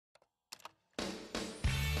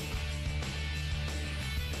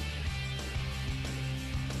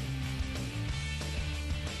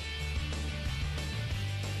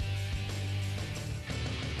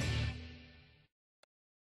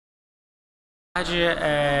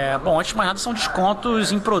Bom, antes de mais nada, são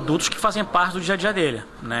descontos em produtos que fazem parte do dia a dia dele,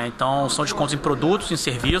 né? Então, são descontos em produtos, em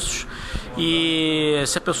serviços. E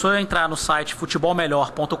se a pessoa entrar no site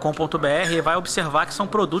futebolmelhor.com.br, vai observar que são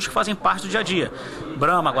produtos que fazem parte do dia a dia.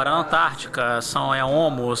 Brahma, Guaraná Antártica,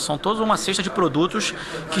 Omo, são toda uma cesta de produtos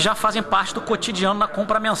que já fazem parte do cotidiano na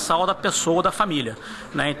compra mensal da pessoa ou da família,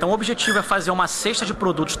 né? Então, o objetivo é fazer uma cesta de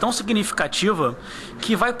produtos tão significativa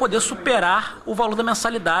que vai poder superar o valor da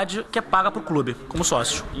mensalidade que é paga para o clube, como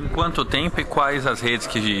sócio. Em quanto tempo e quais as redes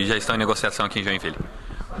que já estão em negociação aqui em Joinville?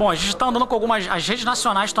 Bom, a gente está andando com as redes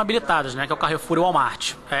nacionais estão habilitadas, né? Que é o Carrefour e o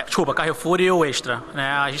Walmart. Carrefour e o Extra, né?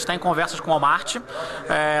 A gente está em conversas com o Walmart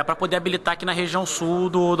para poder habilitar aqui na região sul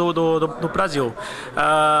do Brasil.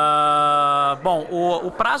 Bom, o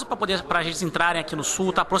prazo para a gente entrarem aqui no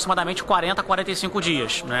sul está aproximadamente 40 a 45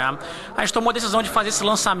 dias, né? A gente tomou a decisão de fazer esse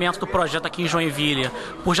lançamento do projeto aqui em Joinville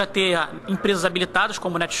por já ter empresas habilitadas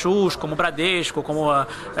como Netshoes, como Bradesco, como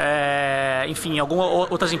enfim, algumas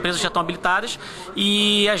outras empresas já estão habilitadas,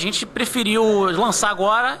 e a gente preferiu lançar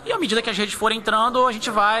agora, e à medida que as redes forem entrando, a gente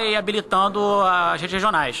vai habilitando as redes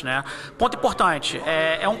regionais, né? Ponto importante,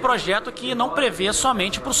 é um projeto que não prevê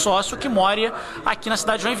somente para o sócio que more aqui na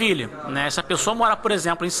cidade de Joinville, né? Se a pessoa morar, por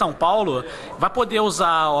exemplo, em São Paulo, vai poder usar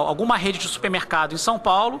alguma rede de supermercado em São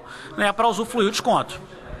Paulo, né, para usufruir o desconto.